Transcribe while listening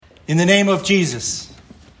In the name of Jesus,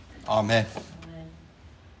 amen. Amen.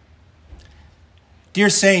 Dear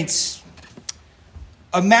saints,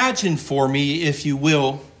 imagine for me, if you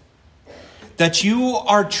will, that you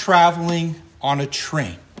are traveling on a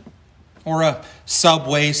train or a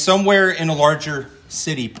subway somewhere in a larger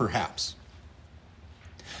city, perhaps.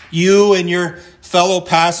 You and your fellow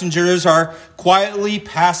passengers are quietly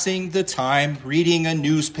passing the time, reading a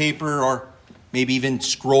newspaper or maybe even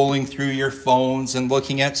scrolling through your phones and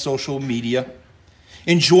looking at social media,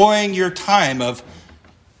 enjoying your time of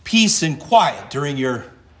peace and quiet during your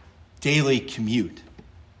daily commute.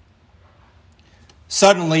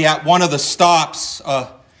 Suddenly, at one of the stops, a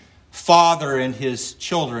father and his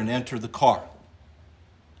children enter the car.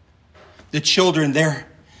 The children, they're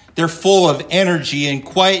full of energy and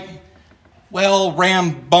quite,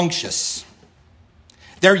 rambunctious.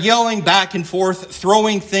 They're yelling back and forth,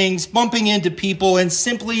 throwing things, bumping into people, and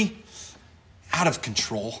simply out of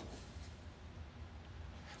control.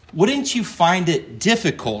 Wouldn't you find it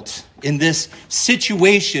difficult in this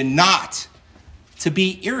situation not to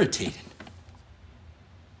be irritated?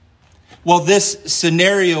 Well, this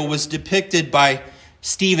scenario was depicted by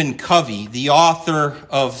Stephen Covey, the author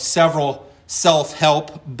of several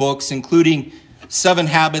self-help books, including 7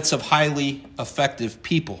 Habits of Highly Effective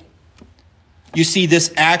People. You see,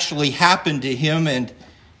 this actually happened to him, and,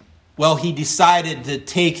 he decided to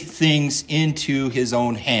take things into his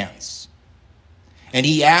own hands. And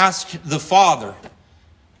he asked the father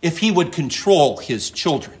if he would control his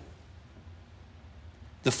children.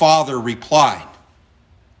 The father replied,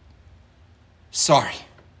 "Sorry,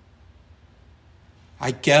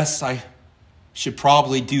 I guess I should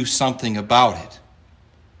probably do something about it.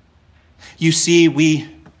 You see, we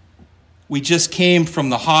just came from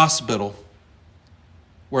the hospital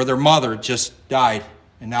where their mother just died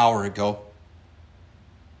an hour ago.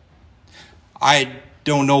 I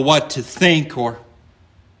don't know what to think or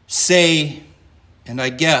say, and I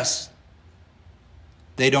guess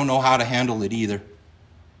they don't know how to handle it either."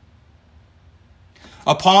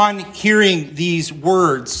 Upon hearing these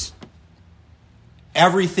words,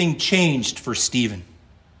 everything changed for Stephen.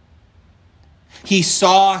 He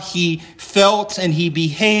saw, he felt, and he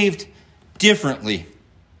behaved differently.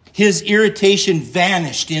 His irritation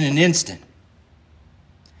vanished in an instant.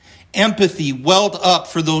 Empathy welled up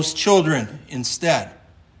for those children instead.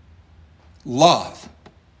 Love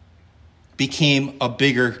became a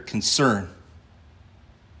bigger concern.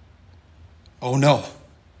 "Oh no,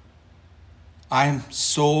 I'm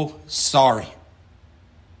so sorry.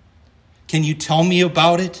 Can you tell me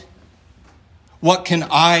about it? What can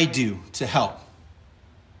I do to help?"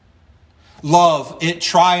 Love, it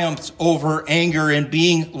triumphed over anger, and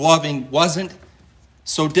being loving wasn't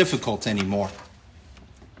so difficult anymore.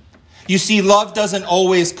 You see, love doesn't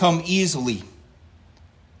always come easily.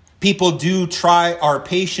 People do try our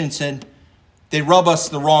patience, and they rub us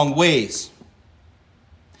the wrong ways.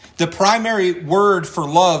 The primary word for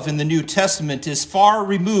love in the New Testament is far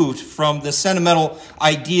removed from the sentimental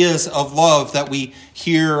ideas of love that we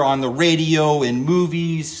hear on the radio, in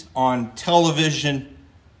movies, on television,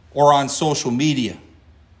 or on social media.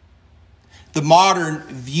 The modern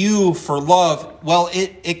view for love,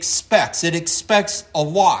 it expects a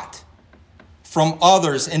lot from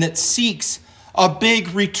others, and it seeks a big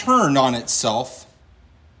return on itself.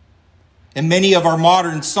 And many of our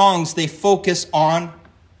modern songs, they focus on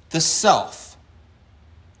the self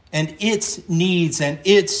and its needs and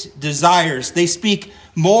its desires. They speak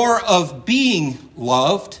more of being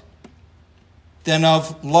loved than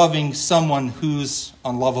of loving someone who's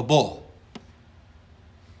unlovable.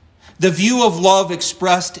 The view of love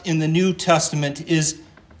expressed in the New Testament is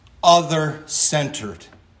other-centered,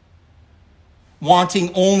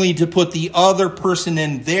 wanting only to put the other person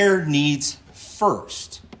and their needs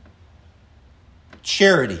first.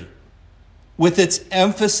 Charity, with its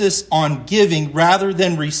emphasis on giving rather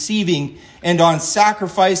than receiving, and on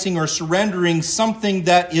sacrificing or surrendering something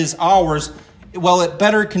that is ours, it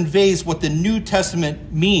better conveys what the New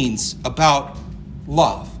Testament means about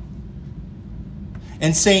love.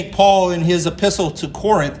 And St. Paul, in his epistle to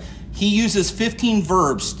Corinth, he uses 15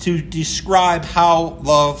 verbs to describe how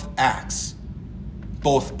love acts,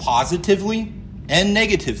 both positively and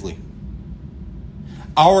negatively.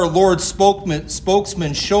 Our Lord's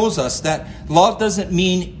spokesman shows us that love doesn't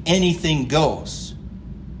mean anything goes.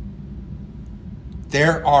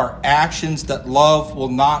 There are actions that love will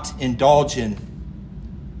not indulge in.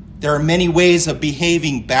 There are many ways of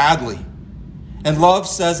behaving badly, and love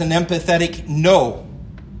says an empathetic no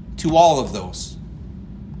to all of those.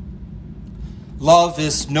 Love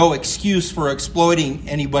is no excuse for exploiting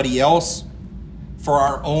anybody else for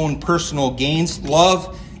our own personal gains.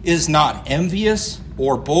 Love is not envious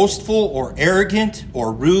or boastful or arrogant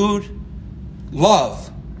or rude. Love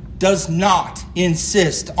does not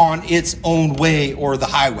insist on its own way or the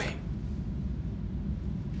highway.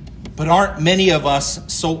 But aren't many of us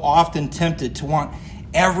so often tempted to want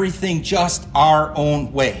everything just our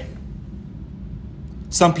own way?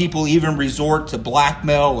 Some people even resort to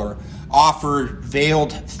blackmail or offer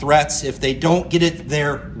veiled threats if they don't get it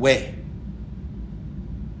their way.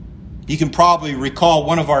 You can probably recall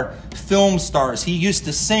one of our film stars. He used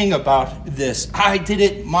to sing about this. I did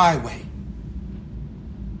it my way.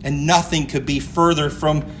 And nothing could be further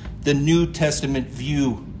from the New Testament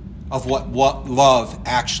view of what love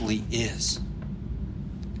actually is.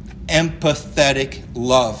 Empathetic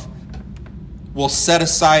love will set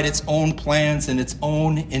aside its own plans and its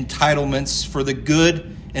own entitlements for the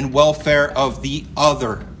good and welfare of the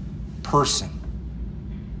other person.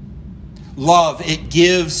 Love, it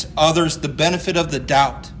gives others the benefit of the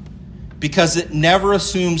doubt because it never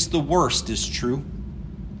assumes the worst is true.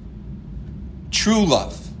 True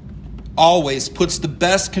love always puts the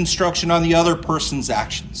best construction on the other person's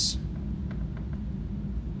actions.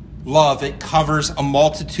 Love, it covers a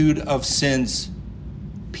multitude of sins,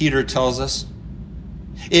 Peter tells us.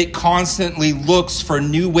 It constantly looks for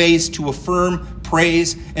new ways to affirm,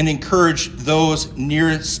 praise, and encourage those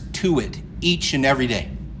nearest to it each and every day.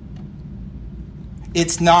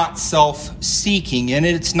 It's not self-seeking, and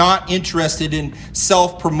it's not interested in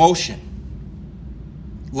self-promotion.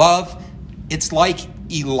 Love, it's like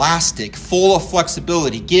elastic, full of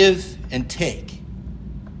flexibility, give and take.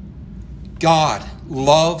 God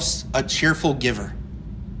loves a cheerful giver.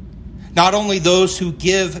 Not only those who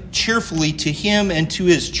give cheerfully to him and to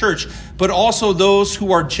his church, but also those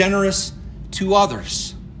who are generous to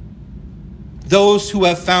others. Those who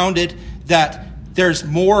have found it that there's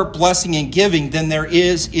more blessing in giving than there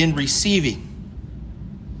is in receiving.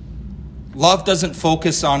 Love doesn't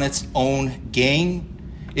focus on its own gain,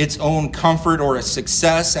 its own comfort, or its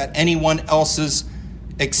success at anyone else's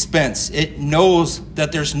expense. It knows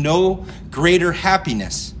that there's no greater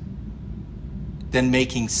happiness than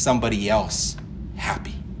making somebody else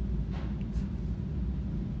happy.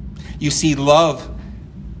 You see, love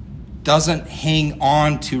doesn't hang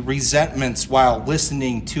on to resentments while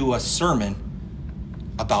listening to a sermon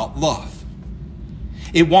about love.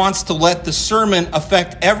 It wants to let the sermon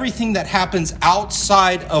affect everything that happens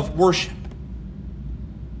outside of worship.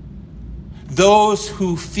 Those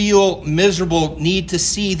who feel miserable need to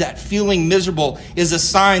see that feeling miserable is a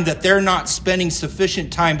sign that they're not spending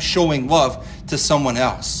sufficient time showing love to someone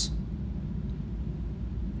else.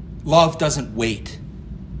 Love doesn't wait.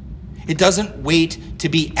 It doesn't wait to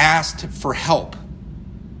be asked for help.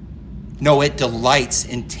 No, it delights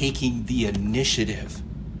in taking the initiative.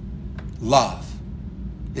 Love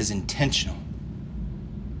is intentional.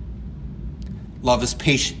 Love is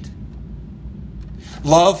patient.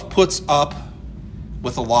 Love puts up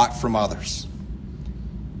with a lot from others.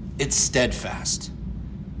 It's steadfast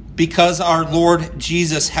because our Lord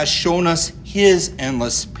Jesus has shown us his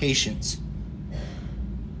endless patience.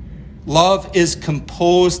 Love is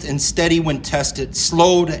composed and steady when tested,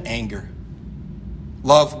 slow to anger.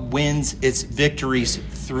 Love wins its victories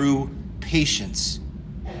through patience.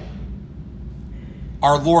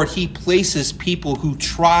 Our Lord, he places people who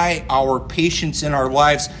try our patience in our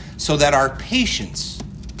lives so that our patience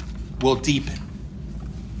will deepen.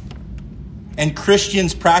 And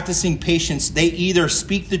Christians practicing patience, they either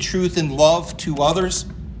speak the truth in love to others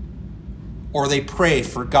or they pray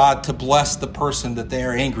for God to bless the person that they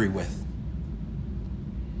are angry with.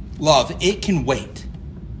 Love, it can wait.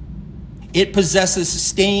 It possesses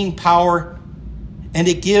staying power and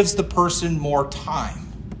it gives the person more time.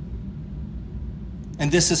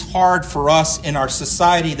 And this is hard for us in our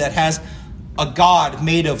society that has a God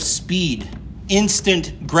made of speed,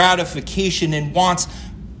 instant gratification, and wants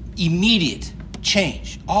immediate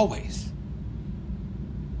change, always.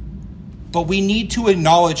 But we need to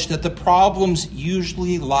acknowledge that the problems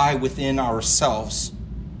usually lie within ourselves.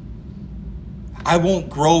 I won't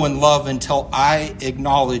grow in love until I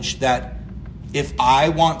acknowledge that if I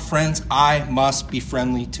want friends, I must be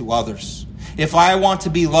friendly to others. If I want to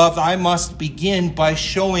be loved, I must begin by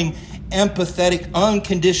showing empathetic,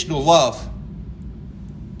 unconditional love.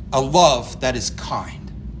 A love that is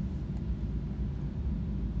kind.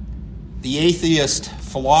 The atheist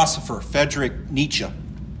philosopher Friedrich Nietzsche,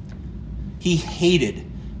 he hated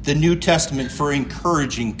the New Testament for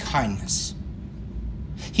encouraging kindness.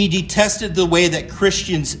 He detested the way that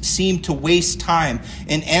Christians seem to waste time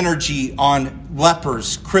and energy on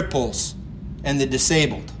lepers, cripples, and the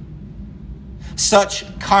disabled.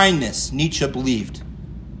 Such kindness, Nietzsche believed,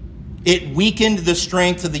 It weakened the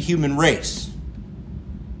strength of the human race.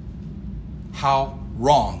 How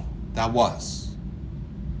wrong that was.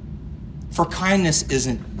 For kindness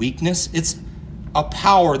isn't weakness. It's a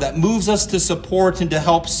power that moves us to support and to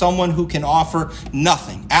help someone who can offer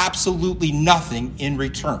nothing, absolutely nothing in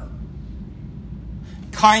return.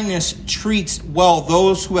 Kindness treats well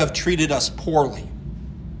those who have treated us poorly.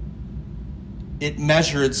 It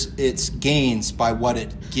measures its gains by what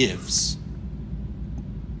it gives.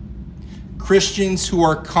 Christians who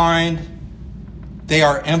are kind, they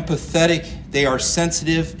are empathetic, they are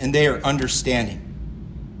sensitive, and they are understanding.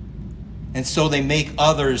 And so they make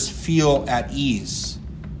others feel at ease.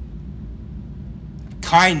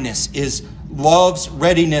 Kindness is love's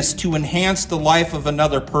readiness to enhance the life of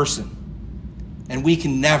another person. And we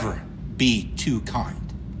can never be too kind.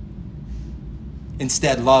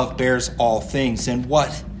 Instead, love bears all things. And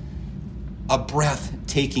what a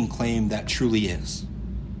breathtaking claim that truly is.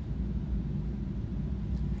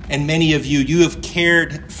 And many of you have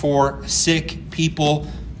cared for sick people,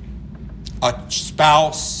 a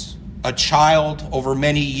spouse, a child over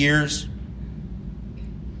many years.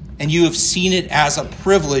 And you have seen it as a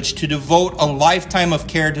privilege to devote a lifetime of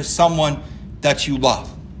care to someone that you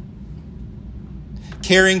love.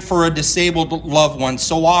 Caring for a disabled loved one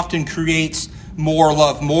so often creates more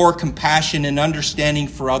love, more compassion, and understanding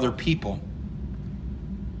for other people.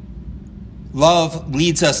 Love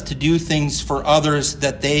leads us to do things for others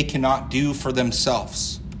that they cannot do for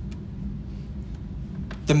themselves.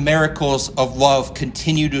 The miracles of love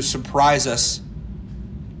continue to surprise us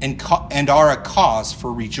and are a cause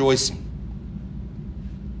for rejoicing.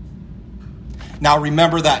 Now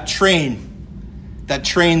remember that train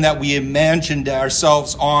that we imagined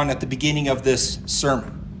ourselves on at the beginning of this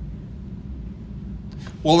sermon.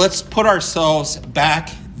 Well, let's put ourselves back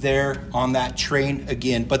there on that train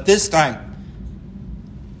again. But this time,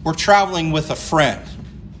 we're traveling with a friend,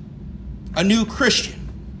 a new Christian.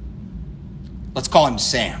 Let's call him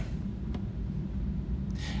Sam.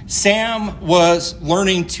 Sam was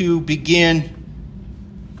learning to begin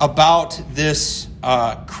about this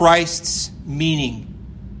Christ's meaning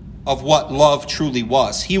of what love truly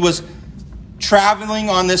was. He was traveling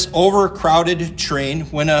on this overcrowded train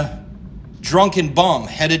when a drunken bum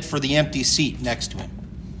headed for the empty seat next to him.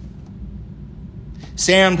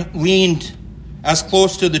 Sam leaned as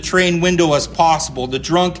close to the train window as possible. The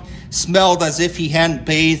drunk smelled as if he hadn't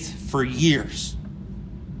bathed for years.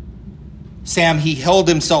 Sam, he held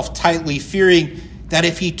himself tightly, fearing that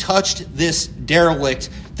if he touched this derelict,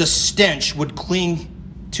 the stench would cling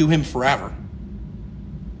to him forever.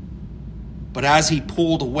 But as he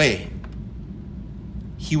pulled away,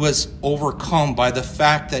 he was overcome by the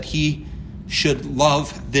fact that he should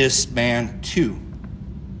love this man too.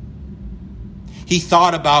 He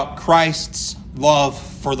thought about Christ's love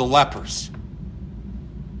for the lepers.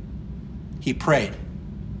 He prayed.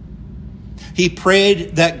 He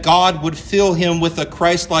prayed that God would fill him with a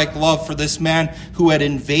Christ-like love for this man who had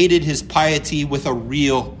invaded his piety with a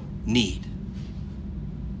real need.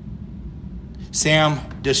 Sam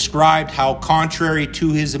described how, contrary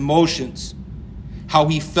to his emotions, how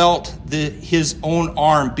he felt his own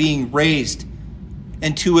arm being raised,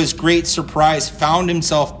 and to his great surprise found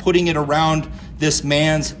himself putting it around this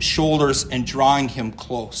man's shoulders and drawing him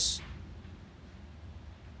close.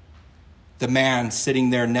 The man sitting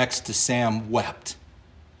there next to Sam wept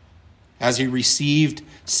as he received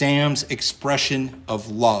Sam's expression of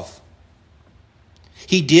love.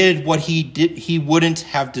 He did what he wouldn't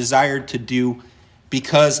have desired to do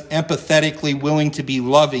because, empathetically willing to be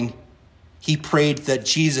loving, he prayed that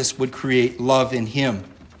Jesus would create love in him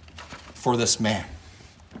for this man.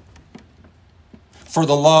 For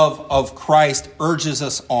the love of Christ urges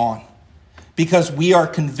us on, because we are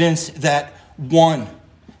convinced that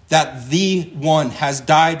the one has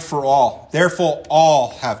died for all. Therefore,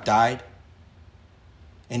 all have died.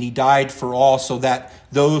 And he died for all so that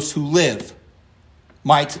those who live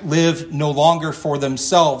might live no longer for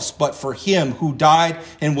themselves, but for him who died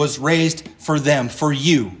and was raised for them, for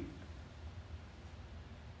you.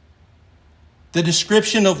 The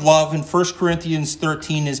description of love in 1 Corinthians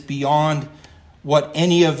 13 is beyond what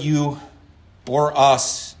any of you or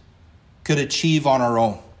us could achieve on our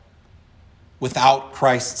own without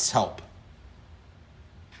Christ's help.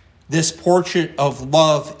 This portrait of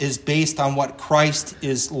love is based on what Christ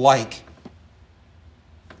is like.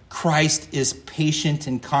 Christ is patient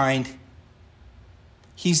and kind.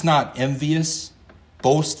 He's not envious,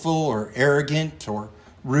 boastful, or arrogant, or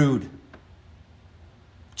rude.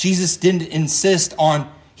 Jesus didn't insist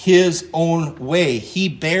on his own way. He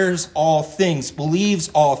bears all things, believes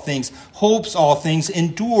all things, hopes all things,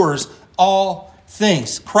 endures all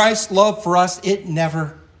things. Christ's love for us, it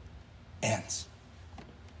never ends.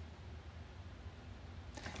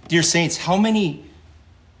 Dear saints, how many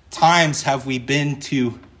times have we been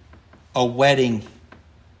to a wedding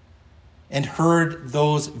and heard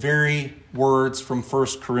those very words from 1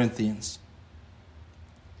 Corinthians?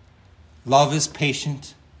 Love is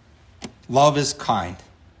patient. Love is kind.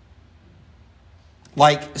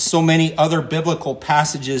 Like so many other biblical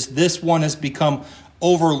passages, this one has become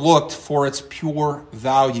overlooked for its pure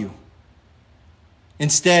value.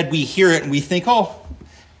 Instead, we hear it and we think, oh,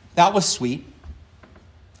 that was sweet.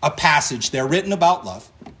 A passage there written about love.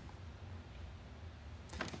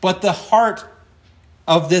 But the heart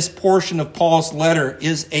of this portion of Paul's letter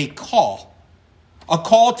is a call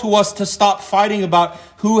to us to stop fighting about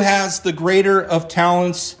who has the greater of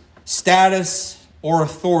talents, status, or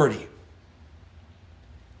authority.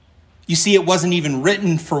 You see, it wasn't even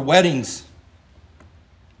written for weddings,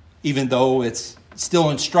 even though it's still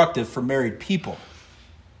instructive for married people.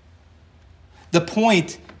 The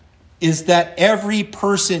point is that every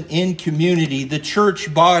person in community, the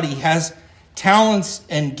church body, has talents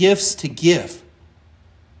and gifts to give,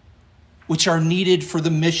 which are needed for the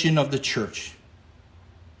mission of the church.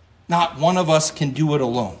 Not one of us can do it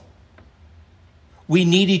alone. We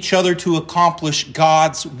need each other to accomplish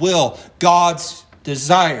God's will, God's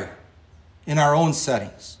desire in our own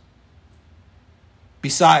settings.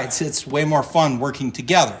 Besides, it's way more fun working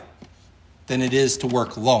together than it is to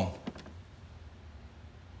work alone.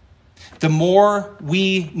 The more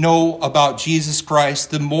we know about Jesus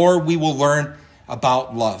Christ, the more we will learn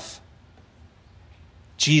about love.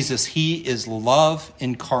 Jesus, he is love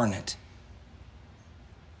incarnate.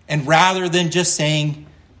 And rather than just saying,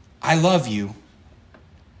 I love you,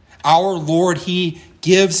 our Lord, he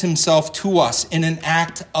gives himself to us in an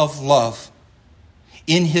act of love,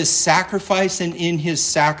 in his sacrifice and in his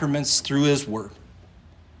sacraments through his word.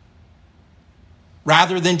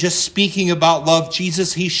 Rather than just speaking about love,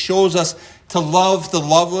 Jesus, he shows us to love the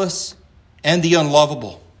loveless and the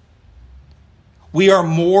unlovable. We are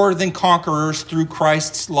more than conquerors through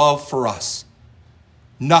Christ's love for us.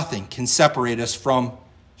 Nothing can separate us from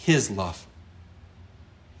his love.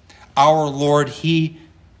 Our Lord, he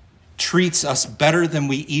treats us better than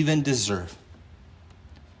we even deserve.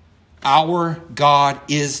 Our God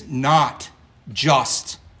is not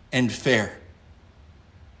just and fair.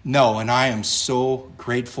 No, and I am so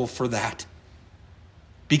grateful for that.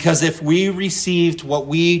 Because if we received what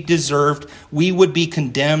we deserved, we would be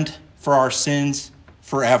condemned for our sins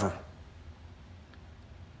forever.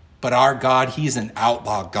 But our God, he's an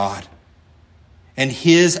outlaw God. And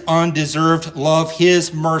his undeserved love,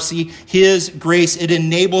 his mercy, his grace, it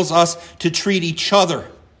enables us to treat each other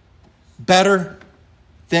better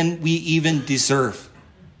than we even deserve.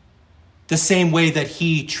 The same way that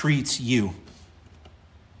he treats you.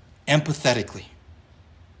 Empathetically.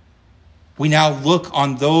 We now look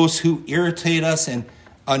on those who irritate us and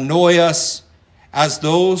annoy us as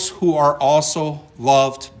those who are also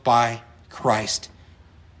loved by Christ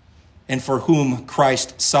and for whom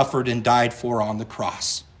Christ suffered and died for on the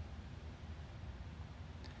cross.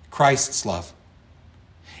 Christ's love.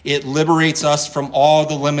 It liberates us from all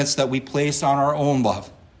the limits that we place on our own love.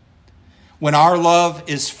 When our love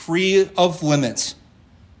is free of limits,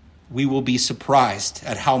 we will be surprised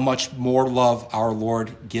at how much more love our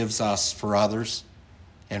Lord gives us for others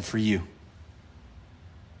and for you.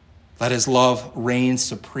 Let his love reign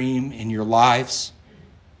supreme in your lives,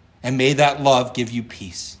 and may that love give you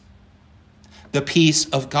peace. The peace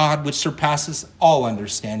of God which surpasses all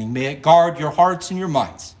understanding. May it guard your hearts and your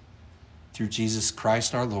minds through Jesus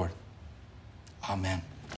Christ our Lord. Amen.